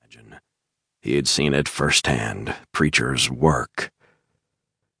He had seen it firsthand, Preacher's work.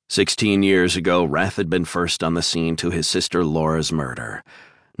 16 years ago, Rath had been first on the scene to his sister Laura's murder,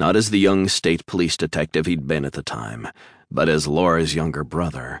 not as the young state police detective he'd been at the time, but as Laura's younger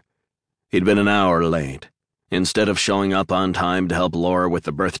brother. He'd been an hour late. Instead of showing up on time to help Laura with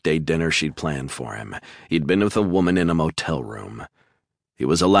the birthday dinner she'd planned for him, he'd been with a woman in a motel room. He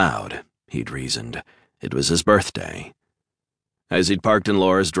was allowed, he'd reasoned. It was his birthday. As he'd parked in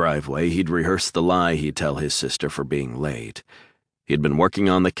Laura's driveway, he'd rehearsed the lie he'd tell his sister for being late. He'd been working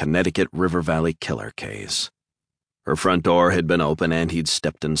on the Connecticut River Valley killer case. Her front door had been open and he'd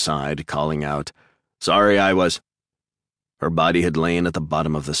stepped inside, calling out, "Sorry, I was—" Her body had lain at the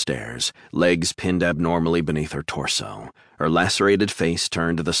bottom of the stairs, legs pinned abnormally beneath her torso, her lacerated face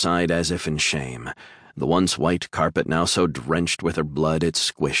turned to the side as if in shame, the once white carpet now so drenched with her blood it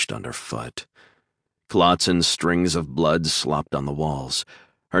squished underfoot. Clots and strings of blood slopped on the walls.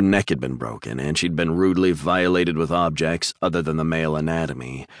 Her neck had been broken, and she'd been rudely violated with objects other than the male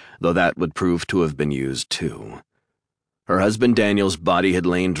anatomy, though that would prove to have been used too. Her husband Daniel's body had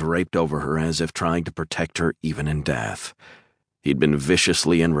lain draped over her as if trying to protect her even in death. He'd been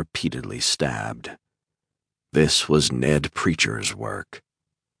viciously and repeatedly stabbed. This was Ned Preacher's work.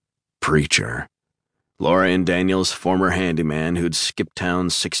 Preacher. Laura and Daniel's former handyman who'd skipped town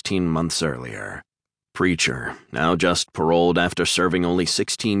 16 months earlier. Preacher, now just paroled after serving only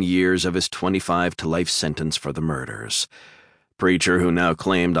 16 years of his 25-to-life sentence for the murders. Preacher, who now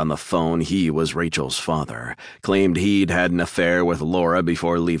claimed on the phone he was Rachel's father, claimed he'd had an affair with Laura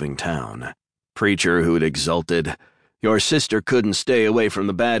before leaving town. Preacher, who'd exulted, "Your sister couldn't stay away from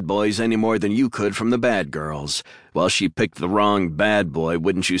the bad boys any more than you could from the bad girls. Well, she picked the wrong bad boy,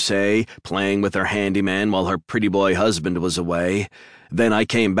 wouldn't you say, playing with her handyman while her pretty boy husband was away. Then I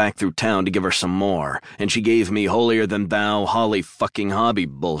came back through town to give her some more, and she gave me holier-than-thou holly-fucking-hobby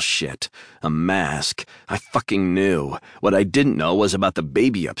bullshit. A mask. I fucking knew. What I didn't know was about the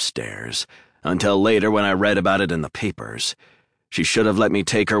baby upstairs. Until later when I read about it in the papers. She should have let me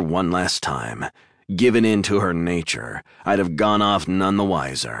take her one last time. Given in to her nature. I'd have gone off none the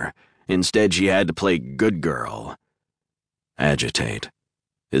wiser. Instead, she had to play good girl." Agitate.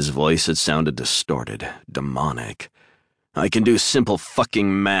 His voice had sounded distorted, demonic. "I can do simple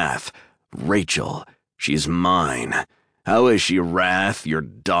fucking math. Rachel, she's mine. How is she, Rath, your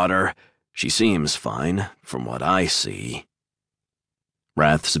daughter? She seems fine, from what I see."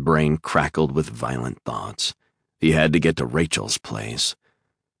 Rath's brain crackled with violent thoughts. He had to get to Rachel's place.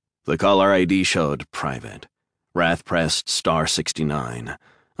 The caller ID showed private. Rath pressed star 69.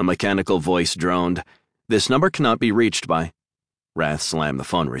 A mechanical voice droned, "This number cannot be reached by—" Rath slammed the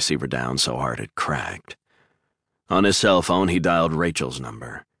phone receiver down so hard it cracked. On his cell phone, he dialed Rachel's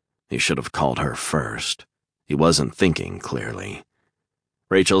number. He should have called her first. He wasn't thinking clearly.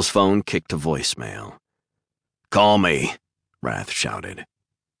 Rachel's phone kicked to voicemail. "Call me," Rath shouted.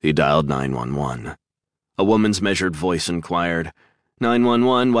 He dialed 911. A woman's measured voice inquired,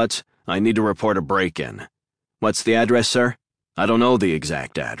 911, I need to report a break-in. What's the address, sir? I don't know the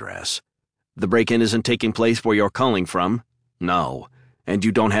exact address. The break-in isn't taking place where you're calling from? No. And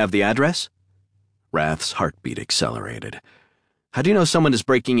you don't have the address? Rath's heartbeat accelerated. How do you know someone is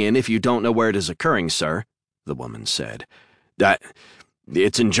breaking in if you don't know where it is occurring, sir? The woman said.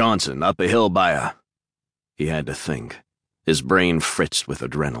 It's in Johnson, up a hill by a... He had to think. His brain fritzed with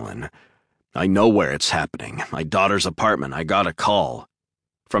adrenaline. I know where it's happening. My daughter's apartment. I got a call.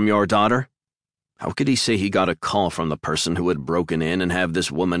 From your daughter? How could he say he got a call from the person who had broken in and have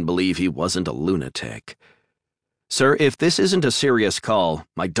this woman believe he wasn't a lunatic? Sir, if this isn't a serious call,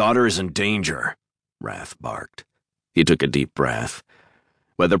 my daughter is in danger, Rath barked. He took a deep breath.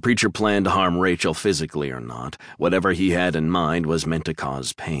 Whether Preacher planned to harm Rachel physically or not, whatever he had in mind was meant to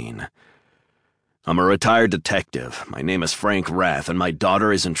cause pain. I'm a retired detective. My name is Frank Rath, and my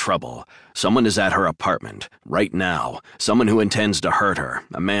daughter is in trouble. Someone is at her apartment, right now. Someone who intends to hurt her.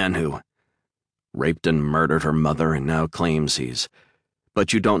 A man who raped and murdered her mother and now claims he's...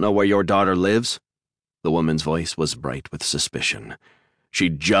 But you don't know where your daughter lives? The woman's voice was bright with suspicion. She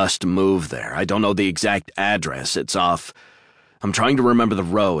just moved there. I don't know the exact address. It's off... I'm trying to remember the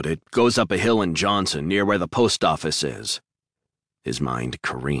road. It goes up a hill in Johnson, near where the post office is. His mind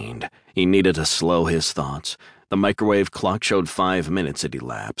careened. He needed to slow his thoughts. The microwave clock showed 5 minutes had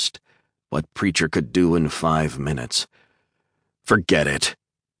elapsed. What Preacher could do in 5 minutes. Forget it.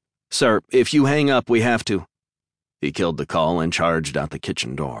 Sir, if you hang up, we have to... He killed the call and charged out the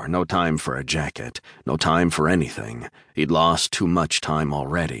kitchen door. No time for a jacket. No time for anything. He'd lost too much time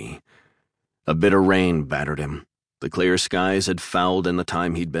already. A bitter rain battered him. The clear skies had fouled in the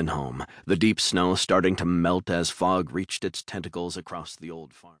time he'd been home, the deep snow starting to melt as fog reached its tentacles across the old farm.